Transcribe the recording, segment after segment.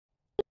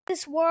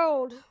this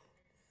world.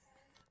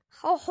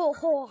 Ho ho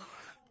ho.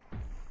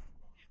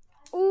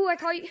 Ooh, I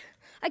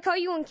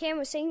caught you on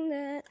camera saying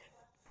that.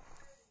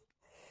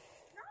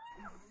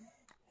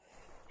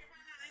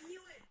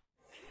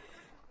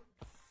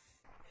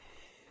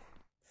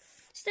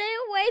 Stay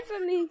away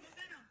from me.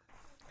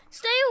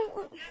 Stay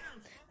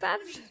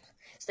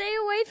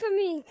away from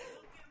me.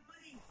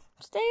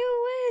 Stay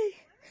away.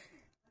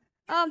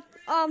 No,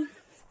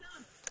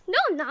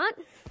 I'm not.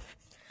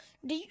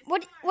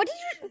 What did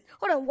you,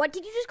 hold on, what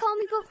did you just call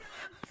me, Pope?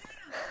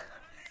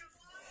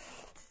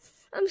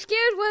 I'm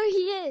scared where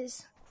he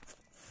is.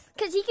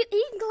 Cause he can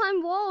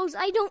climb walls.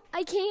 I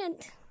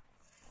can't.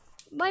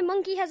 My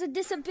monkey has a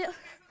disability.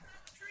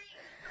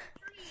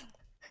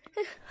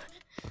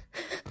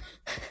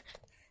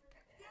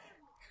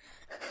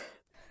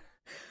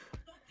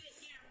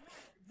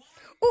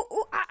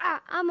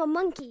 I'm a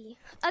monkey.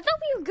 I thought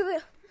we were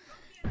good.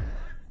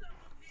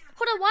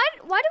 Hold on, why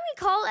do we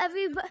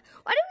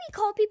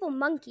call people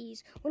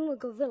monkeys when we're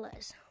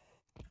gorillas?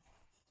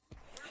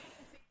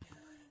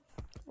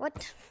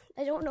 What?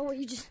 I don't know what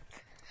you just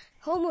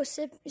Homo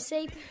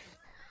sapien.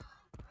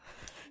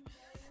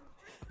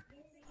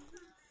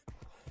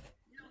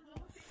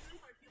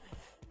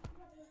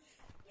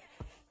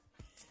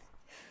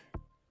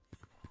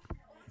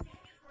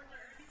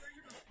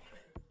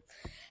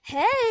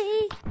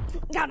 Hey,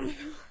 got him.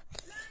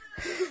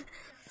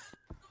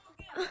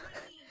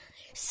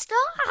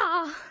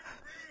 Stop!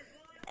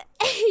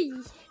 Hey!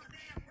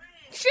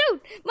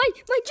 Shoot! My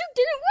juke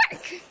didn't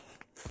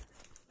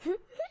work!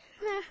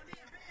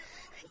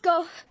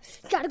 Go!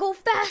 Gotta go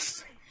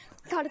fast!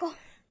 Gotta go!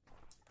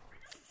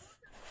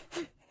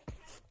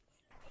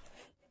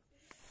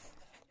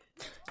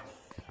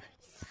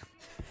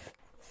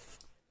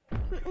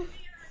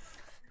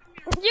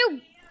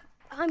 You!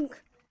 How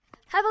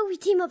about we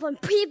team up on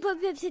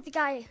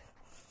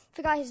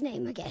forgot his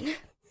name again.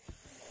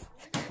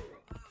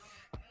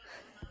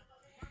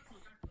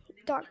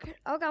 Dark.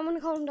 Okay, I'm gonna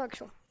call him Dark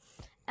Soul.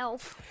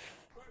 Elf.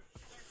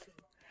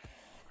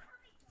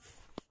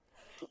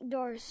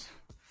 Doors.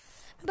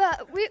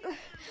 But we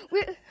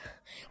were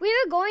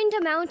going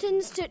to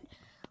mountains to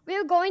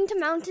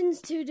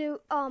do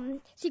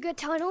secret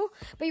tunnel,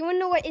 but you wanna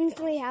know what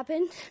instantly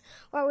happened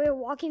while we were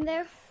walking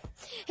there?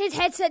 His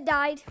headset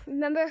died,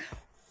 remember?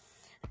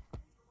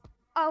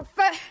 Our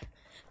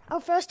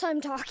first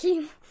time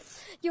talking,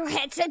 your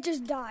headset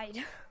just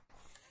died.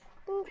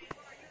 Boop.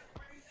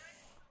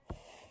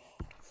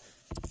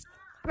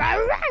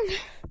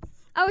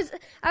 I was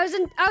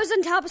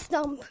on top of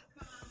Stump.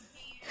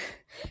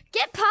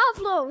 Get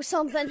Pavlo or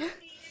something.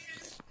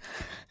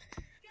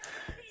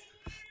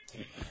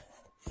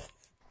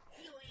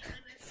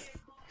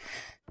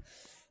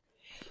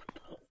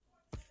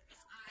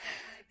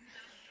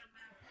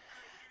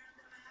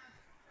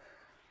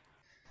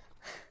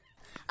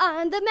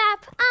 I'm the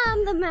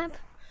map.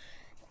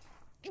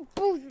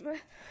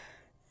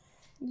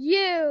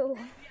 You.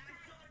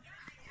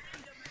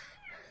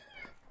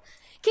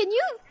 Can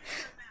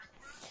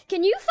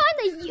you find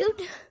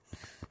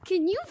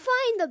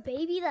the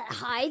baby that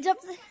hides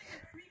up there?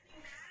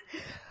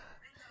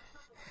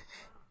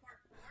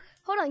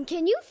 Hold on,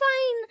 can you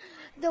find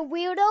the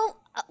weirdo?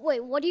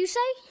 Wait, what do you say?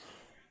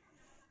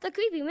 The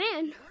creepy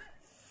man.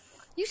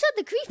 You said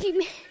the creepy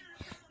man.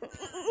 I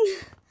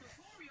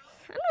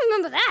don't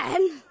remember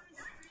that.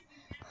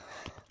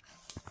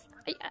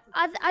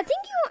 I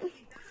think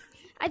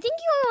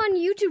you're on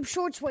YouTube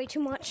Shorts way too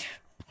much.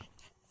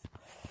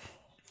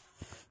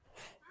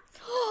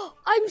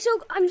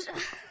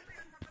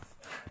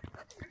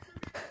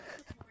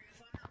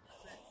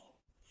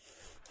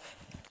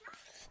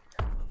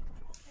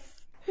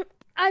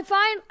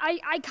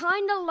 I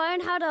kind of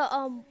learned how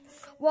to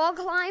wall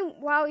climb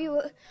while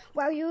you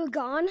were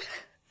gone,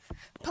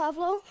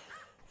 Pavlo.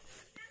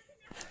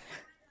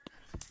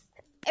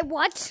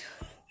 What?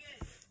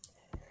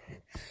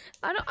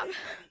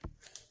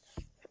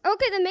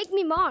 Okay, then make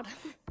me mod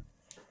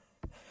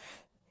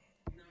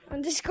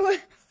on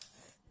Discord.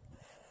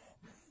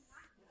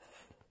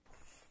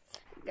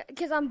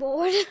 Because I'm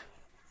bored.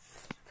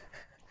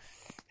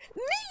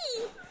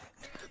 Me!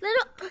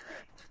 Little...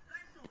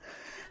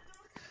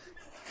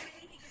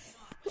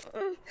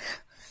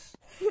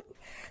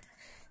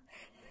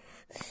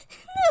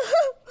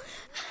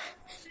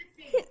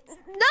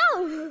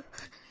 No!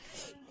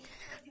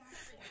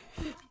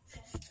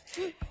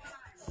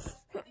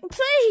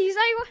 Please,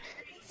 I want...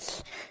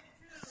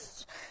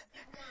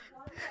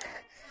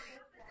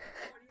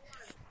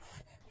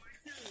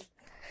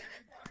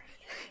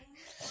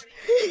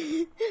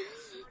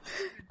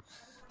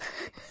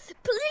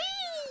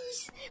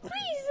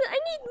 Please, I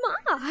need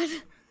mod.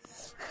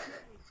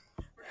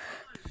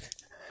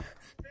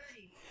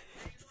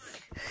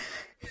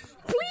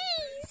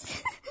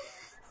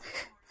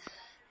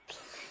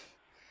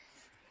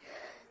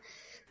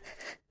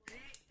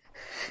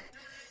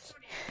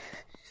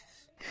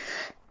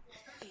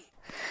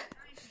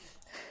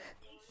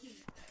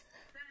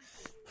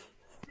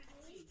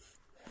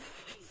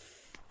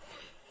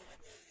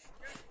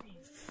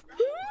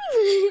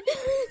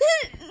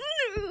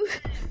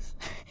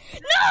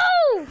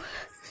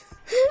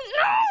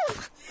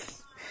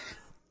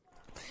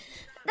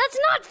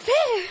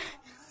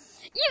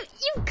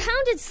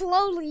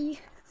 slowly.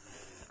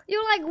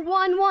 You're like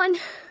 1-1.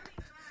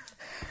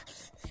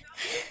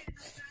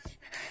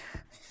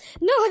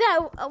 No,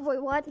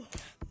 wait, what?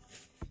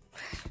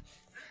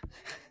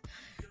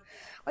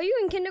 Are you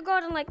in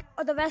kindergarten like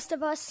the rest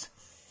of us?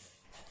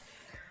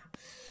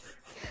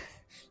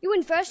 You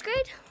in first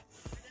grade?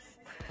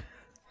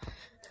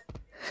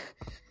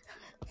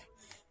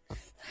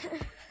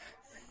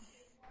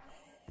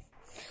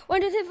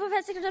 One, two, three, four,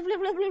 five, six, seven, blah,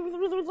 blah, blah,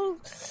 blah, blah, blah.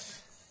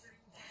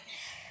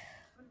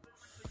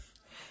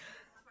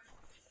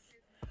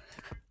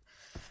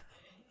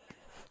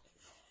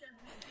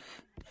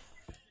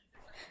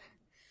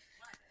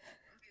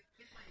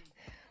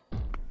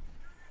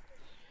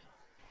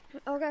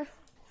 Okay.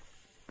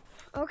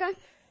 Okay.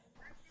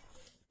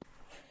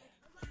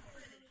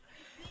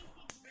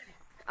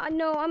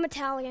 No, I'm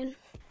Italian.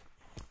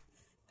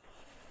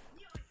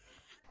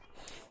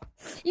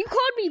 You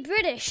called me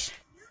British.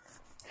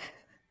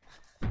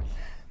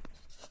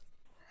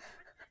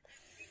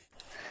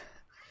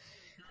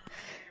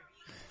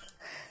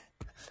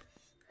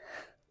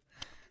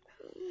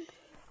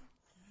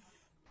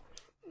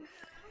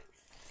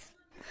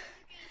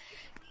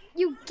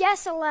 You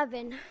guess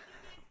 11.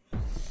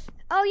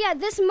 Oh yeah,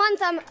 this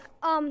month I'm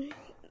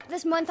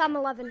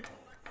 11.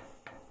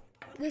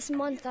 This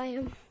month I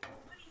am.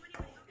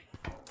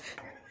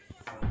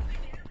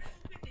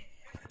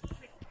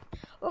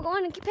 We're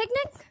going to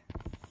picnic?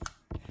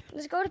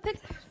 Let's go to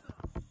picnic.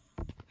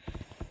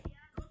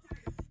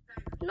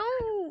 No,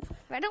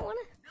 I don't want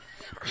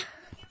to.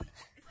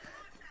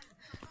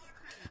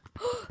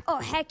 Oh,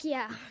 heck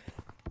yeah.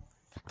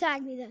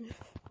 Tag me then.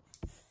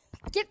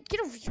 Get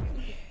over here.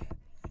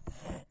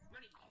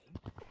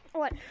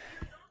 What?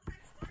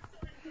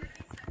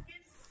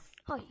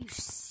 Oh, you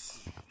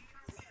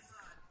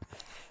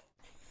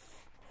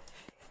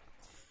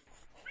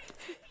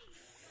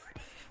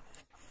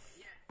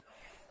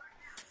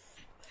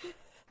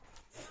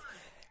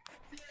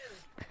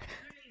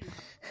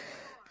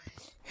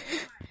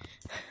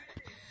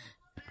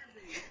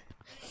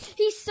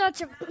He's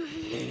such a...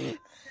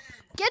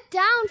 Get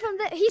down from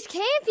the... He's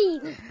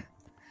camping.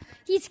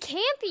 He's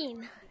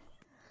camping.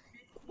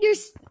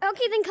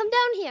 Okay, then come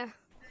down here.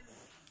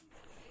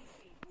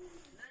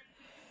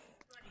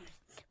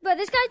 But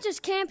this guy's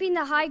just camping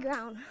the high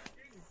ground.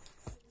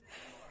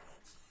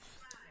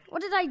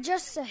 What did I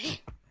just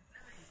say?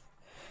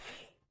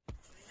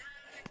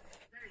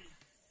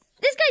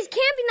 This guy's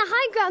camping the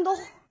high ground.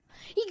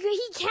 He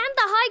camped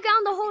the high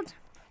ground the whole time.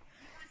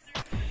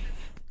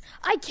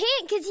 I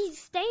can't because he's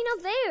staying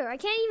up there. I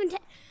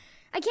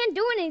can't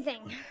do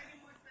anything.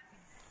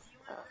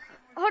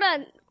 Hold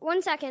on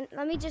 1 second.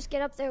 Let me just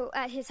get up there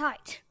at his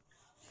height.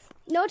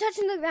 No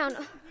touching the ground.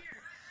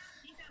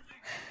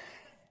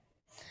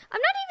 I'm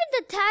not even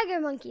the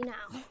tagger monkey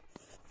now.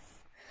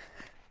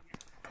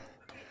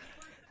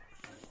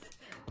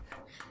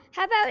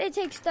 How about it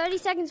takes 30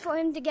 seconds for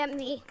him to get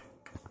me?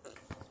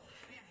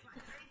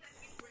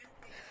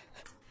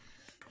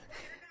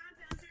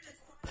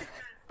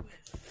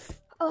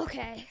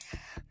 Okay.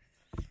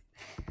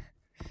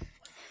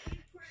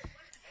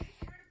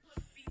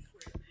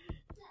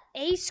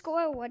 A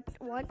square, what?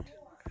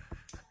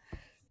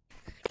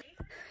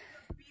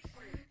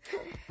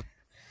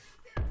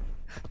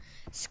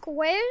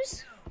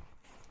 Squares?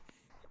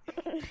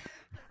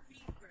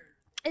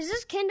 Is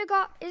this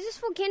kindergarten? Is this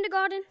for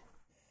kindergarten?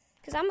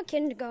 Because I'm a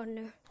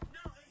kindergartner.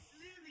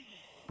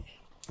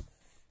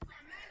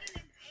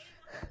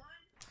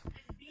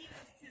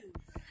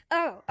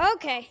 Oh,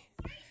 okay.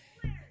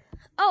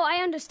 Oh,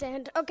 I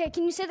understand. Okay,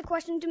 can you say the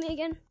question to me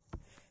again?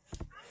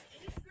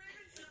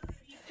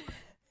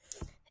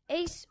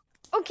 Ace.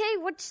 Okay,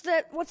 what's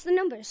the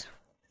numbers?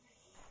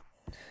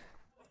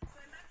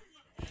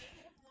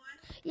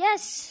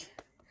 Yes.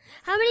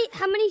 How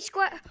many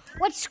square?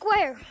 What's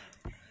square?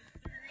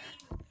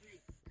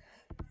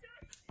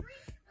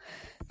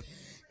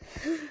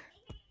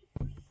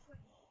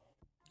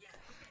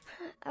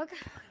 Okay.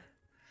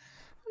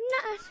 I'm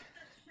not.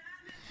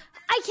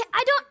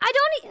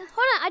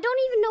 Hold on, I don't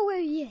even know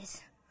where he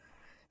is.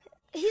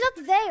 He's up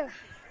there.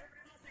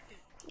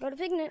 Go to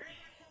picnic.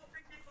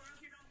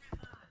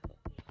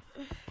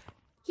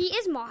 He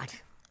is Mod.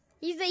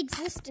 He's the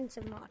existence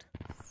of Mod.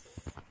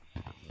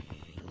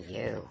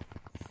 You.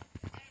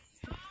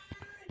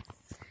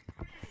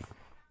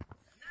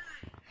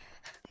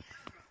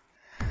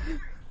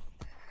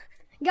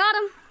 Got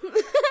him.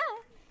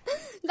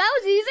 That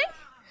was easy.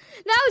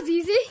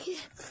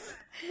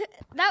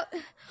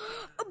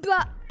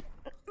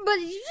 But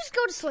did you just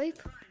go to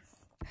sleep?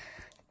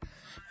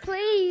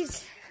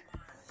 Please.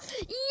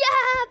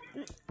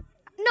 Yeah.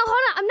 No,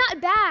 hold on. I'm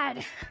not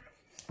bad.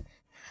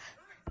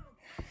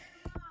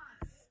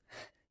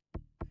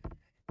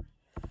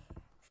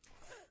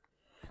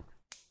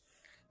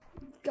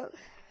 Go.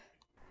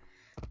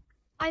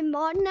 I'm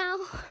Mod now.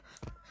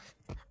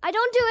 I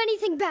don't do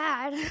anything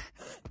bad.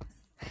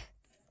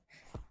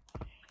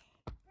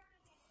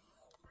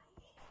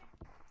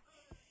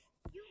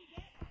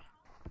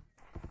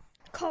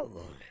 Come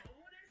on.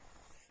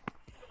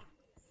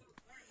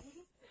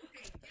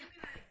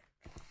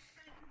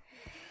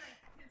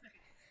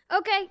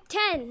 Okay,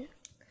 10,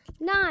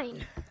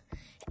 9,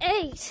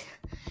 8,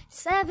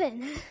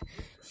 7,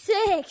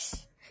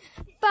 6,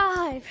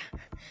 5,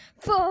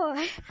 4,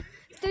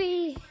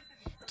 3,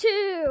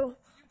 2,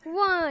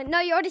 1. No,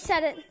 you already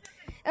said it.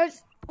 It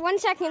was 1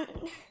 second.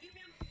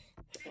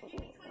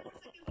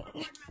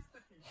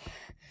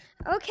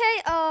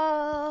 Okay,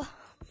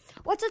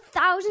 what's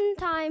 1,000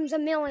 times a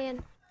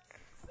million?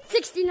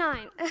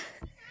 69.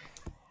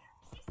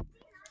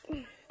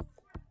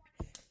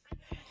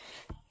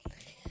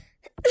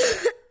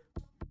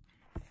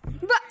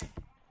 But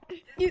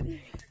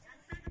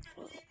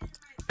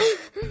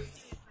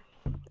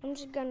I'm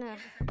just gonna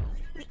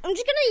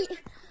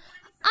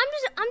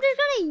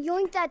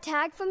yoink that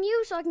tag from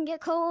you so I can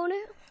get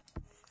co-owner.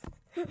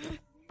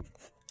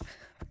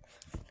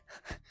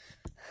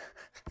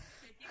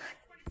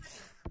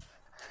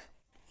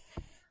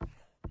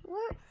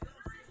 What?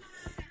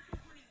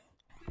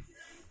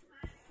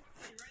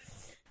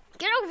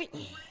 Get over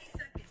here.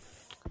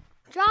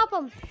 Drop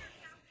him.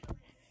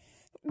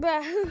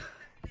 Bruh.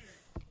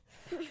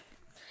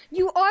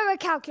 You are a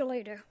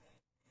calculator.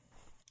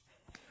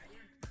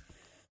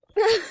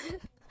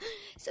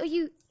 So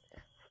you...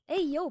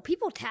 Hey, yo,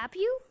 people tap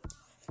you?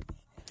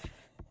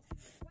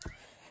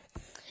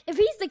 If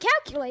he's the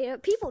calculator,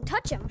 people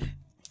touch him.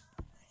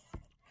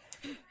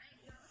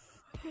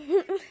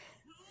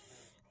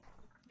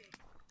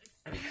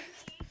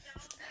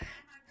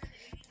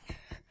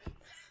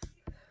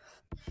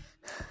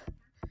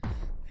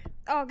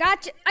 Oh,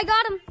 gotcha. I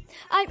got him.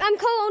 I'm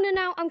co-owner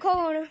now. I'm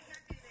co-owner.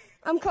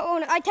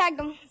 I tagged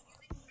him.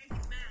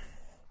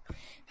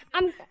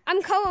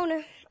 I'm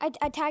co-owner.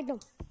 I tagged him.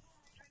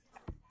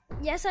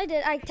 Yes, I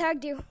did. I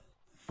tagged you.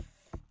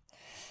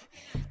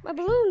 My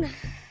balloon.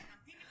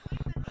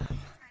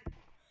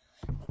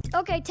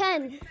 Okay,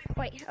 10.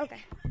 Wait,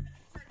 okay.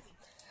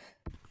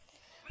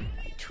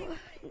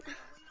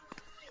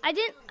 I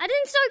didn't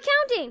start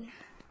counting.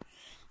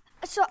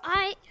 So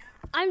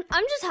I'm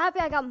just happy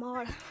I got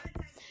mod.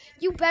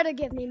 You better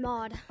give me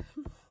mod.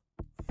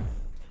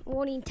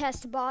 Warning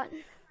test bot.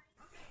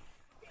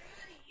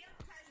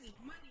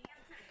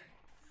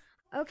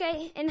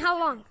 Okay, and how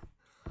long?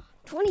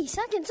 20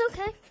 seconds,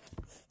 okay.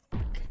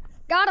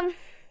 Got him.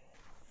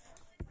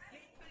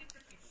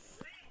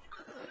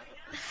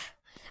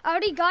 I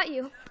already got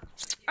you.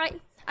 I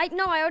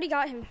already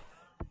got him.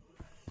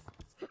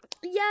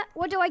 Yeah,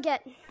 what do I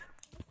get?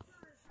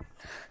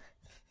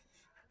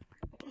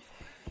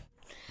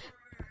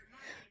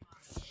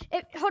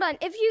 Hold on.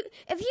 If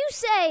you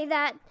say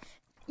that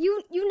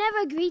you never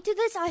agreed to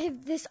this, I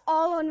have this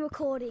all on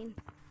recording.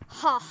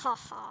 Ha ha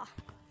ha.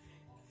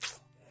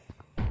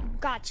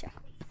 Gotcha.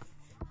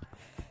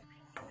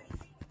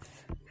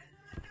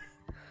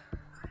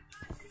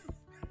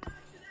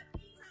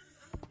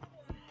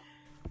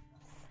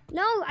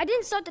 No, I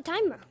didn't start the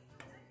timer.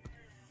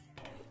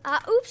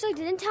 Oops, I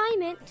didn't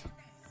time it.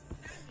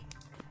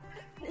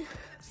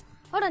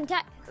 Hold on,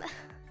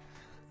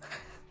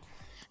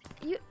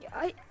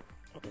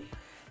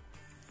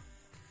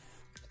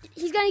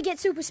 he's gonna get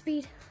super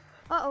speed.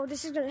 Uh-oh,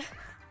 this is gonna...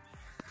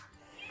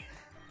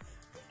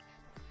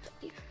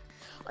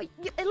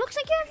 It looks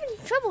like you're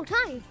having trouble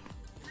time.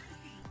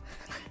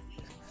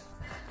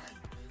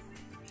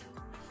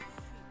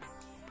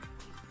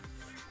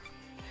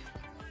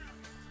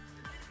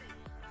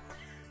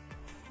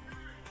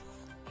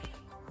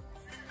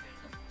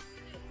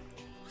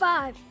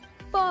 Five,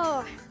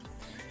 4,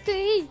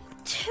 3,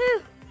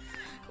 2,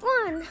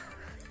 1.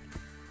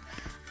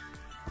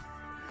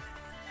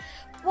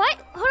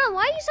 What? Hold on,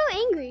 why are you so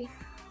angry?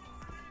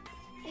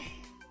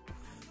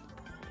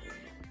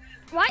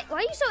 Why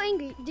are you so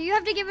angry? Do you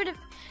have to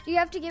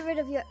get rid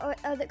of your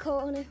other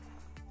co-owner?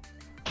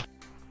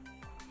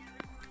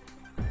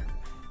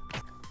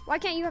 Why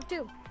can't you have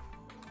two?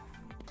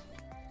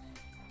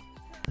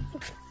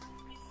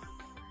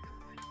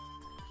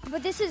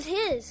 But this is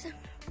his.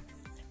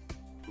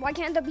 Why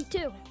can't there be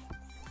two?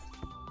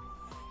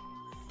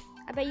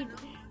 I bet you...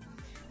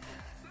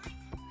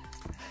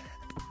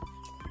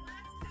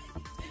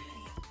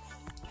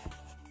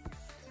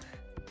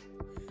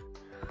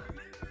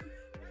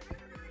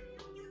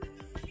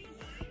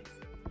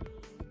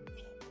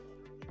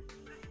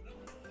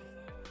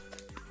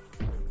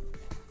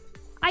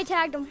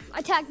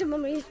 I tagged him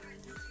on me.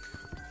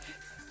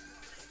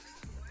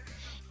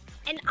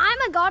 And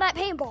I'm a god at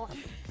paintball.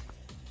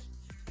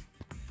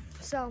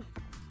 So...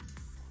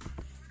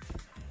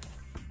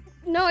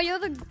 No, you're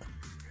the...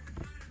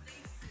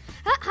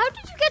 How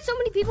did you get so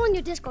many people in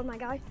your Discord, my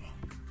guy?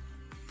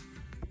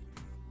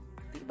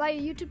 By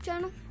your YouTube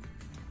channel?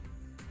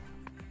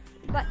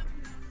 But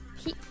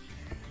he...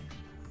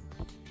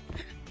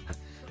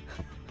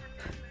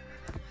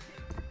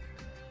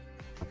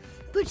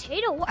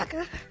 Potato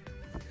worker?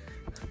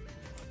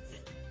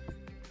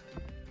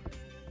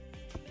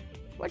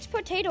 What's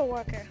potato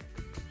worker?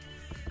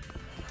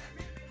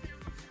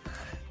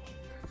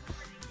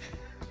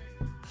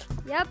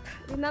 Yep,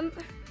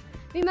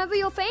 remember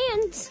your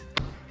fans.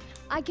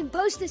 I can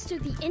post this to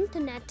the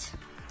internet.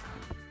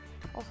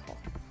 Oh,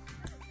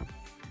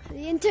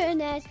 the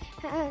internet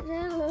Had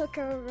a look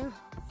around.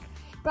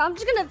 Bro, I'm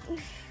just gonna.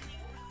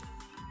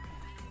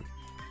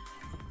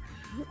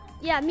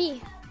 Yeah,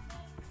 me.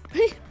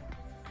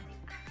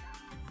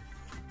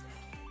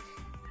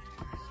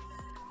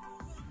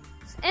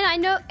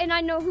 And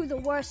I know who the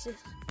worst is.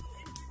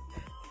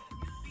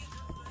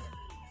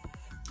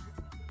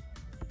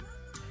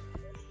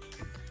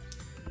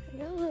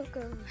 Had a look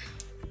around.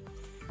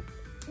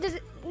 Does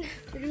it?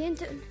 To the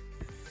intern.